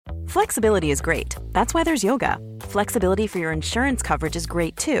Flexibility is great. That's why there's yoga. Flexibility for your insurance coverage is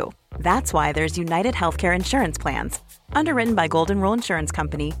great too. That's why there's United Healthcare Insurance Plans. Underwritten by Golden Rule Insurance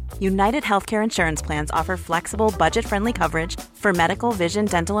Company, United Healthcare Insurance Plans offer flexible, budget-friendly coverage for medical, vision,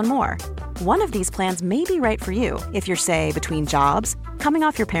 dental, and more. One of these plans may be right for you if you're, say, between jobs, coming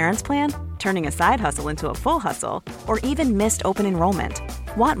off your parents' plan, turning a side hustle into a full hustle, or even missed open enrollment.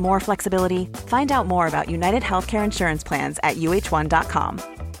 Want more flexibility? Find out more about United Healthcare Insurance Plans at uh1.com.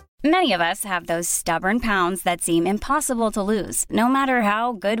 Many of us have those stubborn pounds that seem impossible to lose, no matter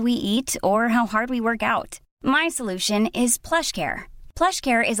how good we eat or how hard we work out. My solution is PlushCare.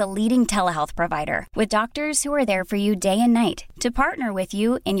 PlushCare is a leading telehealth provider with doctors who are there for you day and night to partner with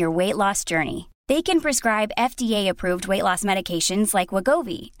you in your weight loss journey. They can prescribe FDA-approved weight loss medications like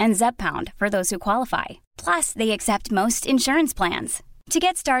Wegovy and Zepbound for those who qualify. Plus, they accept most insurance plans. To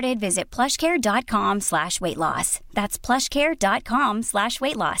get started, visit plushcare.com/weight loss. That's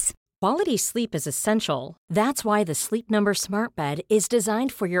plushcare.com/weight loss. Quality sleep is essential. That's why the Sleep Number Smart Bed is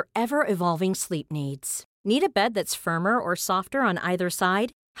designed for your ever-evolving sleep needs. Need a bed that's firmer or softer on either side?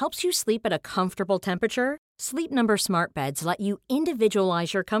 Helps you sleep at a comfortable temperature? Sleep Number Smart Beds let you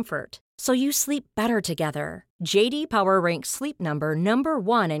individualize your comfort, so you sleep better together. JD Power ranks Sleep Number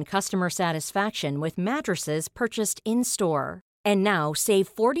 #1 in customer satisfaction with mattresses purchased in-store. And now, save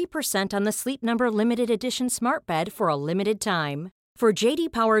 40% on the Sleep Number Limited Edition Smart Bed for a limited time. For JD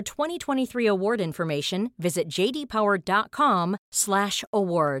Power 2023 award information, visit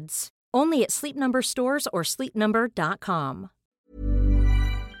jdpower.com/awards. Only at Sleep Number stores or sleepnumber.com.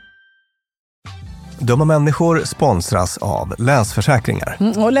 Dumma människor sponsras av Länsförsäkringar.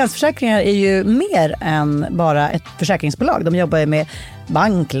 Och Länsförsäkringar är ju mer än bara ett försäkringsbolag. De jobbar ju med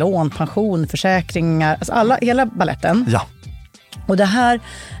bank, lån, pension, försäkringar, alltså hela balletten. Ja. Och det här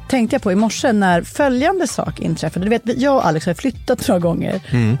tänkte jag på i morse när följande sak inträffade. Du vet, jag och Alex har flyttat några gånger.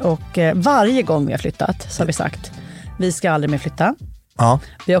 Och varje gång vi har flyttat så har vi sagt, vi ska aldrig mer flytta. Ja.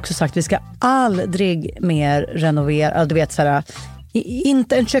 Vi har också sagt, vi ska aldrig mer renovera. Du vet, såhär,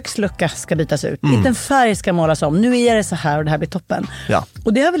 inte en kökslucka ska bytas ut. Inte en färg ska målas om. Nu är det så här och det här blir toppen. Ja.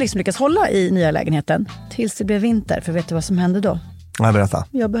 Och det har vi liksom lyckats hålla i nya lägenheten tills det blev vinter. För vet du vad som hände då? Jag berätta.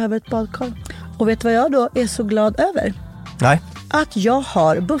 Jag behöver ett badkar. Och vet du vad jag då är så glad över? Nej. Att jag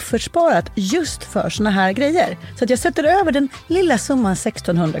har buffertsparat just för såna här grejer. Så att jag sätter över den lilla summan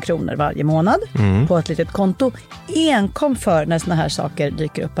 1600 kronor varje månad på ett litet konto. Enkom för när såna här saker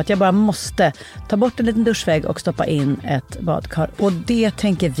dyker upp. Att jag bara måste ta bort en liten duschvägg och stoppa in ett badkar. Och det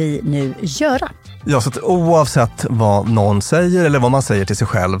tänker vi nu göra. Ja, så att oavsett vad någon säger eller vad man säger till sig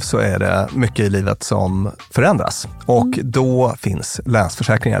själv så är det mycket i livet som förändras. Och då finns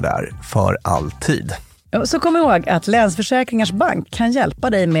Länsförsäkringar där för alltid. Så kom ihåg att Länsförsäkringars bank kan hjälpa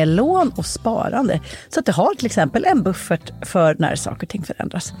dig med lån och sparande så att du har till exempel en buffert för när saker och ting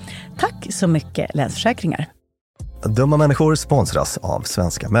förändras. Tack så mycket Länsförsäkringar. Dumma människor sponsras av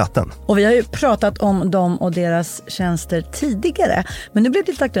Svenska Möten. Och vi har ju pratat om dem och deras tjänster tidigare. Men nu blir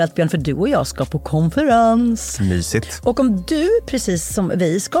det lite aktuellt, Björn, för du och jag ska på konferens. Mysigt. Och om du, precis som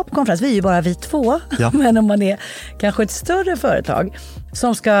vi, ska på konferens, vi är ju bara vi två. Ja. Men om man är kanske ett större företag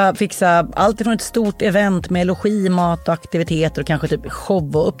som ska fixa allt ifrån ett stort event med logi, mat och aktiviteter och kanske typ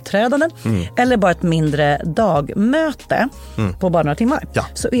show och uppträdanden. Eller bara ett mindre dagmöte på bara några timmar. Ja.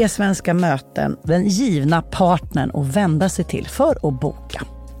 Så är Svenska Möten den givna partnern att vända sig till för att boka.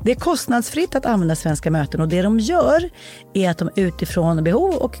 Det är kostnadsfritt att använda Svenska Möten och det de gör är att de utifrån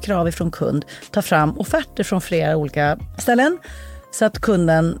behov och krav ifrån kund tar fram offerter från flera olika ställen så att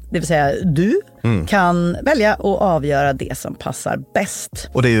kunden, det vill säga du, kan välja och avgöra det som passar bäst.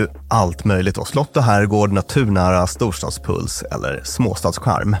 Och det är ju allt möjligt då. Slott och herrgård, naturnära, storstadspuls eller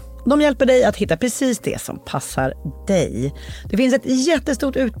småstadscharm. De hjälper dig att hitta precis det som passar dig. Det finns ett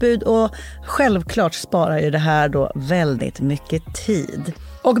jättestort utbud och självklart sparar ju det här då väldigt mycket tid.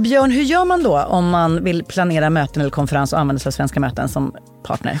 Och Björn, hur gör man då om man vill planera möten eller konferens och använda sig av Svenska Möten som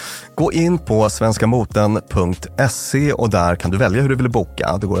partner? Gå in på svenskamoten.se och där kan du välja hur du vill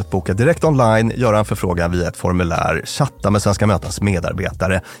boka. Det går att boka direkt online, göra en förfrågan via ett formulär, chatta med Svenska Mötens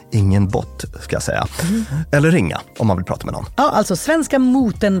medarbetare, ingen bot ska jag säga, eller ringa om man vill prata med någon. Ja, alltså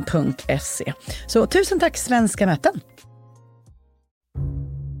svenskamoten.se. Så tusen tack Svenska Möten.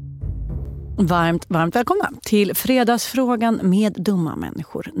 Varmt välkomna till fredagsfrågan med dumma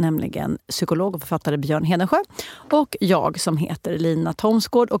människor, nämligen psykolog och författare Björn Hedensjö och jag som heter Lina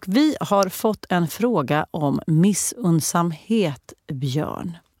Thomsgård. Och vi har fått en fråga om missunnsamhet,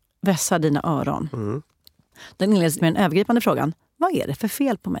 Björn. Vässa dina öron. Den inleds med den övergripande frågan: vad är det för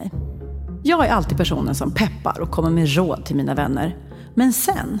fel på mig? Jag är alltid personen som peppar och kommer med råd till mina vänner. Men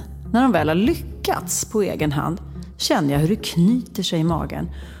sen, när de väl har lyckats på egen hand, känner jag hur det knyter sig i magen.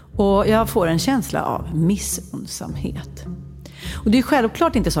 Och jag får en känsla av missunnsamhet. Och det är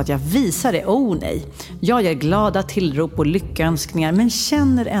självklart inte så att jag visar det. Nej. Jag ger glada tillrop och lyckönskningar, men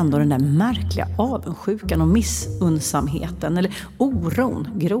känner ändå den där märkliga avundsjukan och missunnsamheten eller oron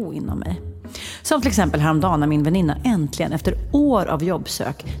gro inom mig. Som till exempel häromdagen när min väninna äntligen efter år av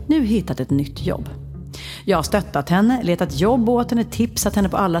jobbsök nu hittat ett nytt jobb. Jag har stöttat henne, letat jobb åt henne, tipsat henne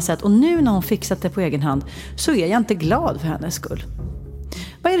på alla sätt, och nu när hon fixat det på egen hand så är jag inte glad för hennes skull.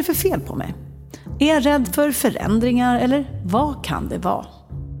 Vad är det för fel på mig? Är jag rädd för förändringar eller vad kan det vara?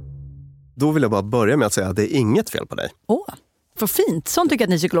 Då vill jag bara börja med att säga att det är inget fel på dig. Vad fint. Sånt tycker jag att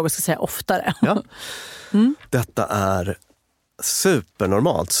ni psykologer ska säga oftare. Ja. Detta är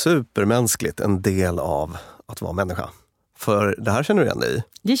supernormalt, supermänskligt, en del av att vara människa. För det här känner du igen dig i.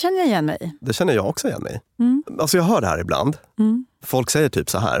 Det känner jag igen mig i. Det känner jag också igen mig i. Alltså jag hör det här ibland. Folk säger typ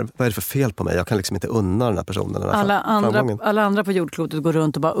så här: vad är det för fel på mig? Jag kan liksom inte unna den här personen. Den här alla andra på jordklotet går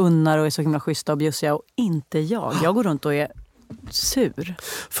runt och bara unnar och är så himla schyssta och bjussiga, och inte jag. Jag går runt och är sur.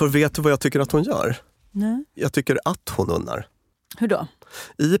 För vet du vad jag tycker att hon gör? Nej. Jag tycker att hon unnar. Hur då?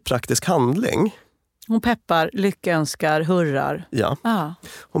 I praktisk handling. Hon peppar, lyckönskar, hurrar. Ja.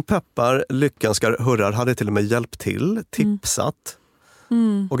 Hon peppar, lyckönskar, hurrar, hade till och med hjälpt till, tipsat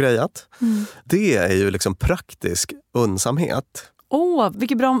och grejat. Det är ju liksom praktisk undsamhet.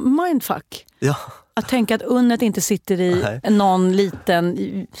 Vilket bra mindfuck. Ja. Att tänka att unnet inte sitter i någon liten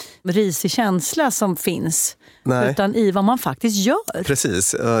risig känsla som finns. Nej. Utan i vad man faktiskt gör.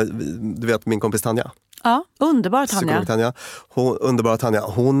 Precis. Du vet min kompis Tanja. Ja, underbara Tanja. Underbara Tanja,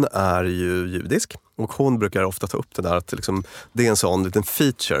 hon är ju judisk. Och hon brukar ofta ta upp det där att liksom, det är en sån liten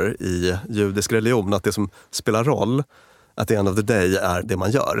feature i judisk religion. Att det som spelar roll, at the end of the day, är det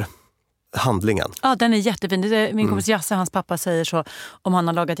man gör. Handlingen. Ja, den är jättefin. Min kompis Jasse, hans pappa, säger så: om han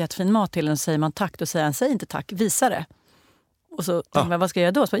har lagat jättefin mat till en, säger man tack. Då säger han, säg inte tack, visa det. Och så tänker man, vad ska jag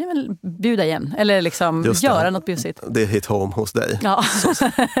göra då? Så bjuda igen. Eller liksom göra något bjussigt. Det är hit home hos dig. Ja.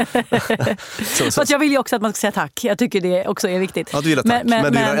 Så jag vill ju också att man ska säga tack. Jag tycker det också är viktigt. Ja, du gillar tack.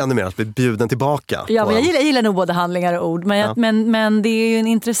 Men du gillar ännu mer att bli bjuden tillbaka. Ja, men jag gillar nog både handlingar och ord. Men det är ju en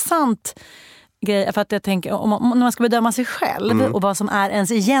intressant grej. För att jag tänker, när man ska bedöma sig själv och vad som är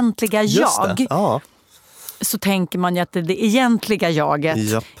ens egentliga jag. Så tänker man ju att det egentliga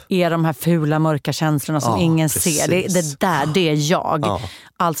jaget är de här fula, mörka känslorna som ingen ser. Det är jag.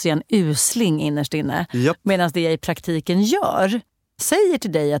 Alltså en usling innerst inne. Medan det jag i praktiken gör, säger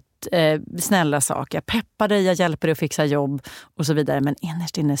till dig att snälla saker, jag peppar dig, jag hjälper dig att fixa jobb och så vidare. Men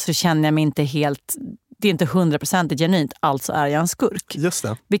innerst inne så känner jag mig inte helt, det är inte 100% genuint, alltså är jag en skurk. Just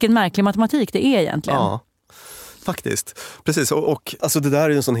det. Vilken märklig matematik det är egentligen. Ja, faktiskt. Precis, och alltså det där är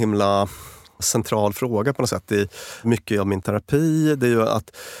ju en sån himla central fråga på något sätt i mycket av min terapi. Det är ju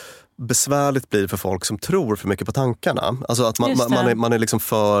att besvärligt blir för folk som tror för mycket på tankarna. Alltså att man är liksom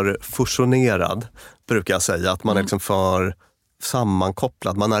för fusionerad, brukar jag säga. Att man är liksom för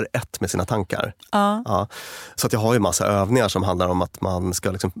sammankopplad. Man är ett med sina tankar. Ja. Så att jag har ju massa övningar som handlar om att man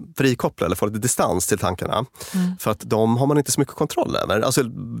ska liksom frikoppla eller få lite distans till tankarna. För att de har man inte så mycket kontroll över. Alltså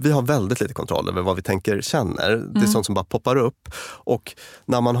vi har väldigt lite kontroll över vad vi tänker, känner. Det är sånt som bara poppar upp. Och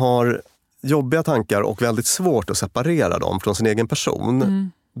när man har jobbiga tankar och väldigt svårt att separera dem från sin egen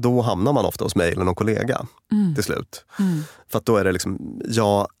person, då hamnar man ofta hos mig eller någon kollega till slut. För att då är det liksom,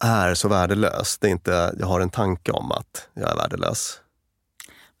 jag är så värdelös. Det är inte, jag har en tanke om att jag är värdelös.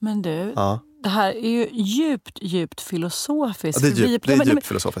 Men du, det här är ju djupt filosofiskt. Ja, det är djupt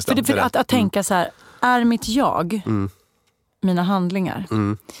filosofiskt. För att tänka så här, är mitt jag mina handlingar?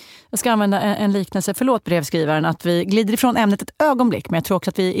 Jag ska använda en liknelse, förlåt brevskrivaren att vi glider ifrån ämnet ett ögonblick, men jag tror också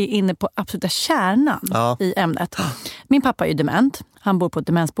att vi är inne på absoluta kärnan i ämnet. Min pappa är ju dement. Han bor på ett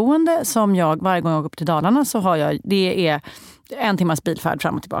demensboende som jag, varje gång jag går upp till Dalarna så har jag, det är 1 timmas bilfärd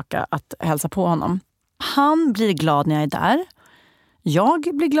fram och tillbaka att hälsa på honom. Han blir glad när jag är där. Jag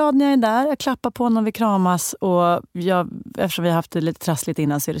blir glad när jag är där. Jag klappar på honom, vi kramas och eftersom vi har haft det lite trassligt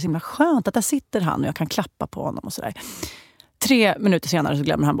innan så är det så himla skönt att där sitter han och jag kan klappa på honom och sådär. 3 minuter senare så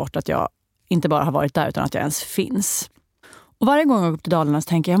glömmer han bort att jag inte bara har varit där utan att jag ens finns. Och varje gång jag går upp till Dalarna så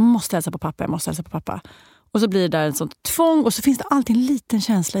tänker jag måste hälsa på pappa. Och så blir det där en sån tvång och så finns det alltid en liten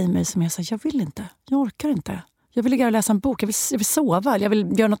känsla i mig som jag säger, jag vill inte, jag orkar inte. Jag vill ligga och läsa en bok, jag vill sova, jag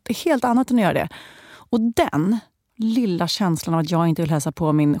vill göra något helt annat än att göra det. Och den lilla känslan av att jag inte vill hälsa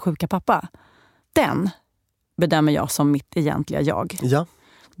på min sjuka pappa, den bedömer jag som mitt egentliga jag. Ja.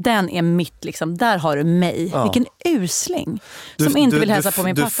 Den är mitt, liksom, där har du mig. Ja. Vilken usling som inte vill hälsa på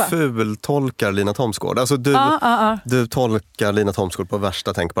min pappa. Du fultolkar Lina Thomsgård. Alltså du tolkar Lina Thomsgård på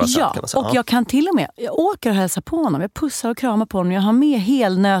värsta tänkbara sätt, kan man säga. Och jag kan till och med, jag åker och hälsar på honom. Jag pussar och kramar på honom. Jag har med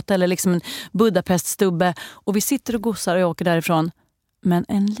helnöt eller liksom en Budapeststubbe. Och vi sitter och gossar och jag åker därifrån. Men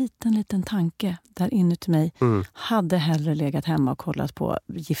en liten tanke där inuti mig hade hellre legat hemma och kollat på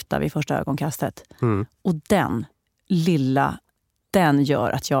Gifta vid första ögonkastet. Och den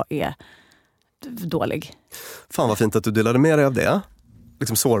gör att jag är dålig. Fan vad fint att du delade med dig av det.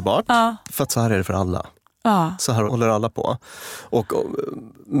 Liksom sårbart. Ja. För att så här är det för alla. Ja. Så här håller alla på.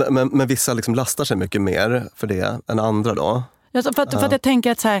 Men vissa liksom lastar sig mycket mer för det än andra då. För att jag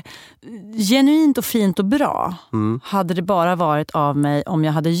tänker att så här, genuint och fint och bra hade det bara varit av mig om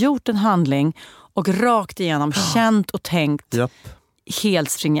jag hade gjort en handling och rakt igenom känt och tänkt helt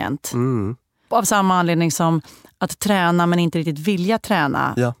stringent. Av samma anledning som att träna men inte riktigt vilja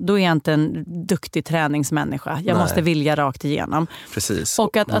träna. Ja. Då är jag inte en duktig träningsmänniska. Jag måste vilja rakt igenom. Precis.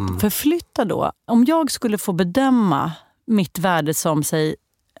 Och att förflytta då. Om jag skulle få bedöma mitt värde som sig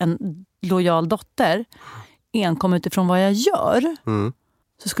en lojal dotter enkom utifrån vad jag gör,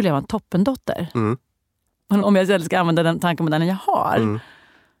 så skulle jag vara en toppendotter. Men om jag ska använda den tankemodellen jag har,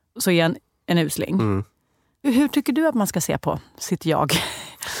 så är jag en usling. Hur tycker du att man ska se på sitt jag?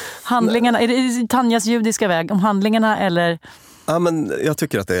 Handlingarna, är det Tanjas judiska väg om handlingarna eller? Ja, men jag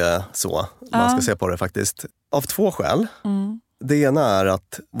tycker att det är så man ska se på det faktiskt. Av 2 skäl. Det ena är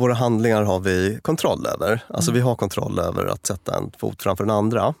att våra handlingar har vi kontroll över. Alltså vi har kontroll över att sätta en fot framför den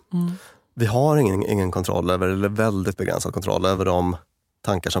andra. Vi har ingen kontroll över, eller väldigt begränsad kontroll över de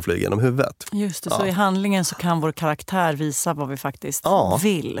tankar som flyger genom huvudet. Just det, så i handlingen så kan vår karaktär visa vad vi faktiskt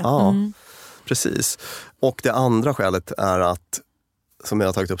vill. Ja, precis. Och det andra skälet är att, som jag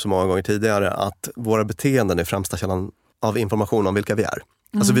har tagit upp så många gånger tidigare, att våra beteenden är främsta källan av information om vilka vi är.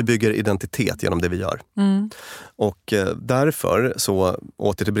 Alltså vi bygger identitet genom det vi gör. Och därför så,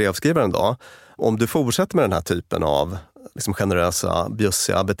 åter till brevskrivaren då, om du fortsätter med den här typen av liksom generösa,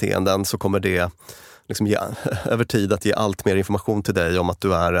 bjussiga beteenden, så kommer det liksom över tid att ge allt mer information till dig om att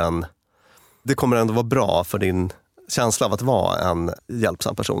du är det kommer ändå vara bra för din känsla av att vara en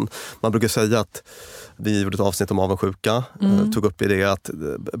hjälpsam person. Man brukar säga att vi gjorde ett avsnitt om avundsjuka, tog upp i det att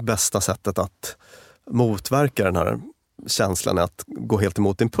bästa sättet att motverka den här känslan är att gå helt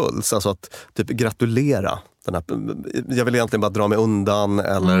emot impuls. Alltså att typ gratulera den här, jag vill egentligen bara dra mig undan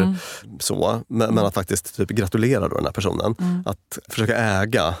eller så, men att faktiskt typ gratulera då den här personen. Att försöka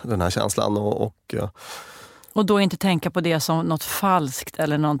äga den här känslan och då inte tänka på det som något falskt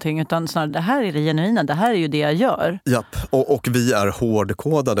eller någonting, utan snarare det här är det genuina, det här är ju det jag gör. Japp, och vi är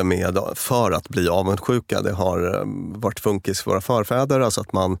hårdkodade med för att bli avundsjuka. Det har varit funkis för våra förfäder, alltså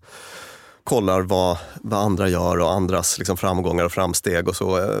att man kollar vad andra gör och andras liksom framgångar och framsteg, och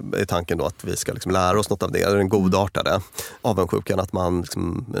så är tanken då att vi ska liksom lära oss något av det. Det är den godartade avundsjukan, att man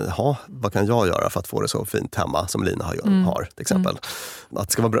liksom, vad kan jag göra för att få det så fint hemma som Lina har till exempel. Att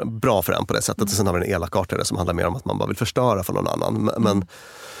det ska vara bra för en på det sättet. Och sen har vi den elakartade som handlar mer om att man bara vill förstöra för någon annan. Men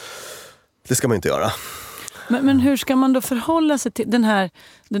det ska man inte göra. Men hur ska man då förhålla sig till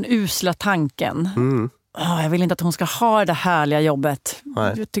den usla tanken? Jag vill inte att hon ska ha det härliga jobbet.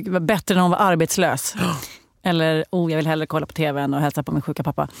 Nej. Jag tycker det var bättre när hon var arbetslös. Eller, jag vill hellre kolla på tv än och hälsa på min sjuka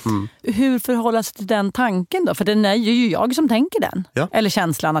pappa. Hur förhåller sig till den tanken då? För det är ju jag som tänker den. Ja. Eller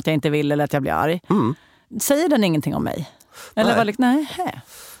känslan att jag inte vill eller att jag blir arg. Säger den ingenting om mig? Eller nej.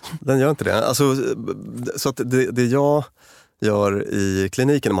 Den gör inte det. Alltså, så att det jag gör i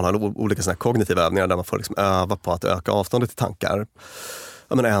kliniken när man har olika såna här kognitiva övningar där man får liksom öva på att öka avståndet till tankar.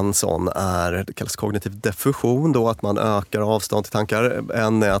 Men en sån det kallas kognitiv diffusion då, att man ökar avstånd till tankar.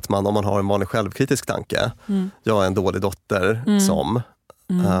 En är att om man har en vanlig självkritisk tanke, jag är en dålig dotter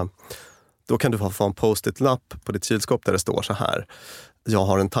då kan du få en post-it-lapp på ditt kylskåp där det står så här: jag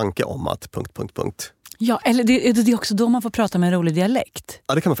har en tanke om att ... Ja, eller det är också då man får prata med en rolig dialekt.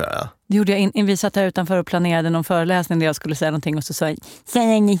 Ja, det kan man få göra. Det gjorde jag vi satt här utanför och planerade någon föreläsning där jag skulle säga någonting och så sa jag så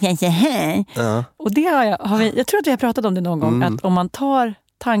här. Ja. Och det jag tror att vi har pratat om det någon gång, att om man tar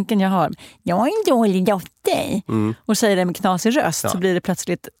tanken jag är en dålig dotter och säger det med knasig röst, så blir det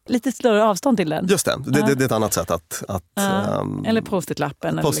plötsligt lite större avstånd till den. Just det, det är ett annat sätt att eller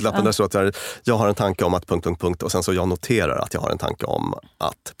post-it-lappen. Post-it-lappen där står att jag har en tanke om att ... och sen så jag noterar att jag har en tanke om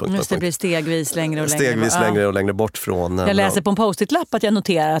att ... Just det blir stegvis längre och längre. Stegvis längre och längre bort från... Jag läser på en post-it-lapp att jag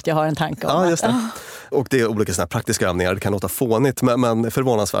noterar att jag har en tanke om just det. Och det är olika såna här praktiska övningar. Det kan låta fånigt men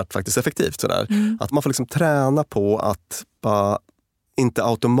förvånansvärt faktiskt effektivt. Sådär. Att man får liksom träna på att bara inte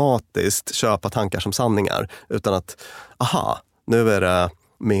automatiskt köpa tankar som sanningar, utan att nu är det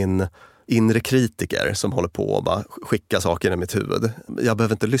min inre kritiker som håller på och bara skicka saker i mitt huvud. Jag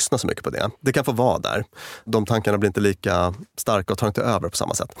behöver inte lyssna så mycket på det. Det kan få vara där. De tankarna blir inte lika starka och tar inte över på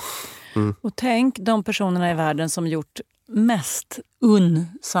samma sätt. Och tänk de personerna i världen som gjort mest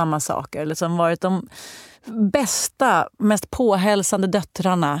samma saker, eller som varit de bästa, mest påhälsande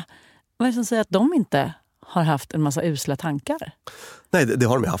döttrarna. Vad är det som säger att de inte har haft en massa usla tankar? Nej, det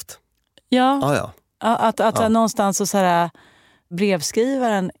har de ju haft. Ja. Att någonstans så här,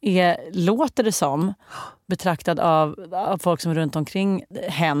 brevskrivaren låter det som, betraktad av folk som är runt omkring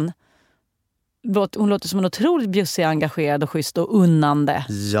hen. Hon låter som en otroligt bjussig, engagerad och schysst och unnande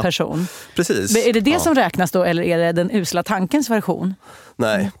person. Precis. Men är det som räknas då, eller är det den usla tankens version?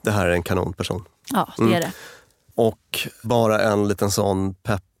 Nej, det här är en kanonperson. Ja, det är det. Och bara en liten sån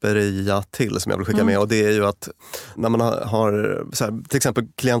pepperia till som jag vill skicka med. Och det är ju att när man har så här, till exempel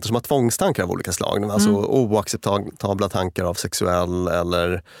klienter som har tvångstankar av olika slag. Alltså oacceptabla tankar av sexuell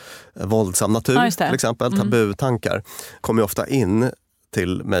eller våldsam natur till exempel. Tabutankar kommer ju ofta in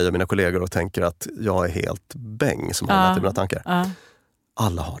till mig och mina kollegor och tänker att jag är helt bäng som har den här typen av tankar.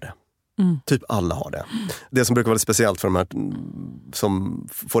 Alla har det. Typ alla har det. Det som brukar vara lite speciellt för de här som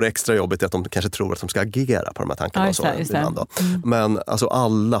får det extra jobbigt är att de kanske tror att de ska agera på de här tankarna. Just det. Men alltså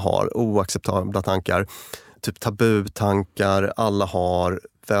alla har oacceptabla tankar, typ tabutankar, alla har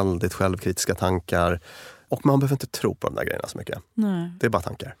väldigt självkritiska tankar och man behöver inte tro på de där grejerna så mycket. Nej. Det är bara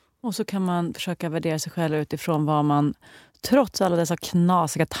tankar. Och så kan man försöka värdera sig själv utifrån vad man, trots alla dessa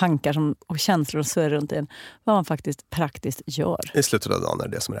knasiga tankar och känslor och surr runt in, vad man faktiskt praktiskt gör. I slutet av dagen är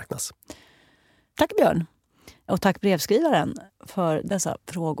det som räknas. Tack Björn. Och tack brevskrivaren för dessa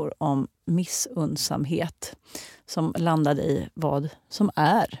frågor om missunnsamhet som landade i vad som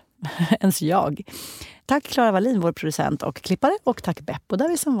är ens jag. Tack Clara Wallin, vår producent och klippare, och tack Beppo där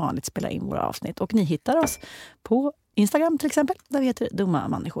vi som vanligt spelar in våra avsnitt. Och ni hittar oss på Instagram till exempel, där vi heter Dumma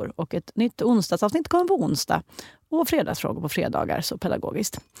människor. Och ett nytt onsdagsavsnitt kommer på onsdag och fredagsfrågor på fredagar, så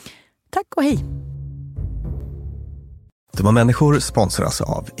pedagogiskt. Tack och hej! Dumma människor sponsras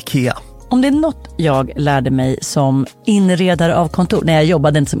av IKEA. Om det är något jag lärde mig som inredare av kontor, när jag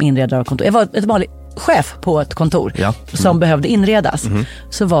jobbade inte som inredare av kontor, jag var ett vanligt chef på ett kontor som behövde inredas,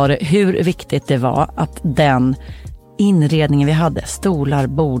 så var det hur viktigt det var att den inredningen vi hade, stolar,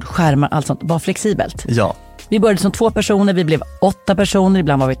 bord, skärmar, allt sånt, var flexibelt. Ja. Vi började som 2 personer, vi blev 8 personer,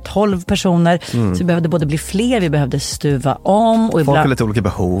 ibland var vi 12 personer. Så vi behövde både bli fler, vi behövde stuva om. Och folk har lite olika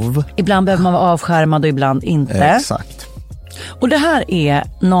behov. Ibland behöver man vara avskärmad och ibland inte. Exakt. Och det här är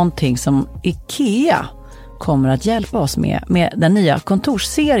någonting som IKEA kommer att hjälpa oss med den nya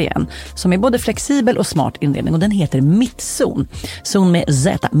kontorsserien som är både flexibel och smart inredning, och den heter Mittzon. Zon med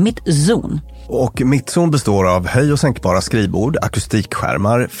Z, Mittzon. Och Mittzon består av höj- och sänkbara skrivbord,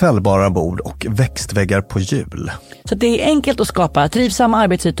 akustikskärmar, fällbara bord och växtväggar på hjul. Så det är enkelt att skapa trivsamma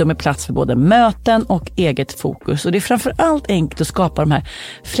arbetsytor med plats för både möten och eget fokus. Och det är framförallt enkelt att skapa de här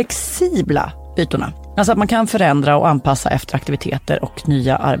flexibla ytorna. Alltså att man kan förändra och anpassa efter aktiviteter och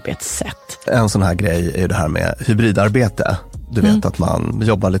nya arbetssätt. En sån här grej är ju det här med hybridarbete. Du vet att man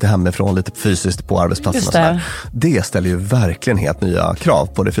jobbar lite hemifrån, lite fysiskt på arbetsplatsen och sådär. Det ställer ju verkligen helt nya krav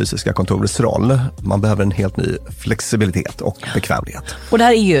på det fysiska kontorets roll. Man behöver en helt ny flexibilitet och bekvämlighet. Och det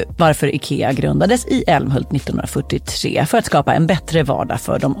här är ju varför IKEA grundades i Älmhult 1943, för att skapa en bättre vardag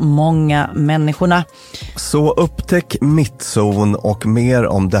för de många människorna. Så upptäck Mittzon, och mer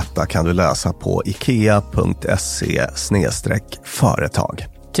om detta kan du läsa på ikea.se/företag.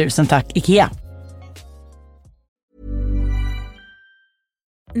 Tusen tack IKEA!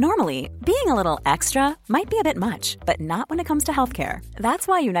 Normally, being a little extra might be a bit much, but not when it comes to healthcare. That's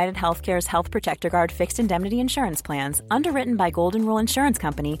why United Healthcare's Health Protector Guard fixed indemnity insurance plans, underwritten by Golden Rule Insurance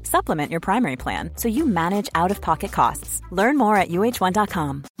Company, supplement your primary plan so you manage out-of-pocket costs. Learn more at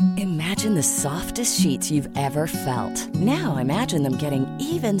uh1.com. Imagine the softest sheets you've ever felt. Now imagine them getting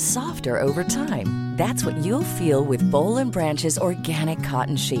even softer over time. That's what you'll feel with Boll & Branch's organic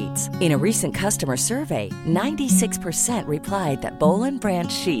cotton sheets. In a recent customer survey, 96% replied that Boll &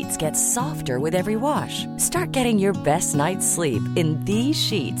 Branch sheets get softer with every wash. Start getting your best night's sleep in these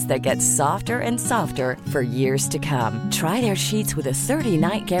sheets that get softer and softer for years to come. Try their sheets with a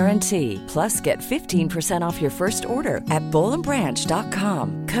 30-night guarantee. Plus, get 15% off your first order at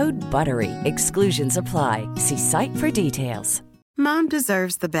BollandBranch.com. Code BUTTERY. Exclusions apply. See site for details. Mom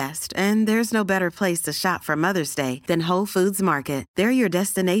deserves the best, and there's no better place to shop for Mother's Day than Whole Foods Market. They're your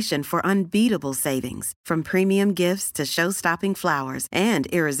destination for unbeatable savings, from premium gifts to show-stopping flowers and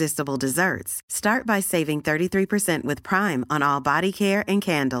irresistible desserts. Start by saving 33% with Prime on all body care and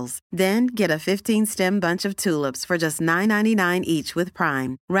candles. Then get a 15-stem bunch of tulips for just $9.99 each with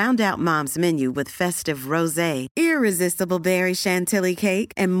Prime. Round out Mom's menu with festive rosé, irresistible berry chantilly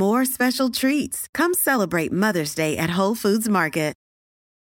cake, and more special treats. Come celebrate Mother's Day at Whole Foods Market.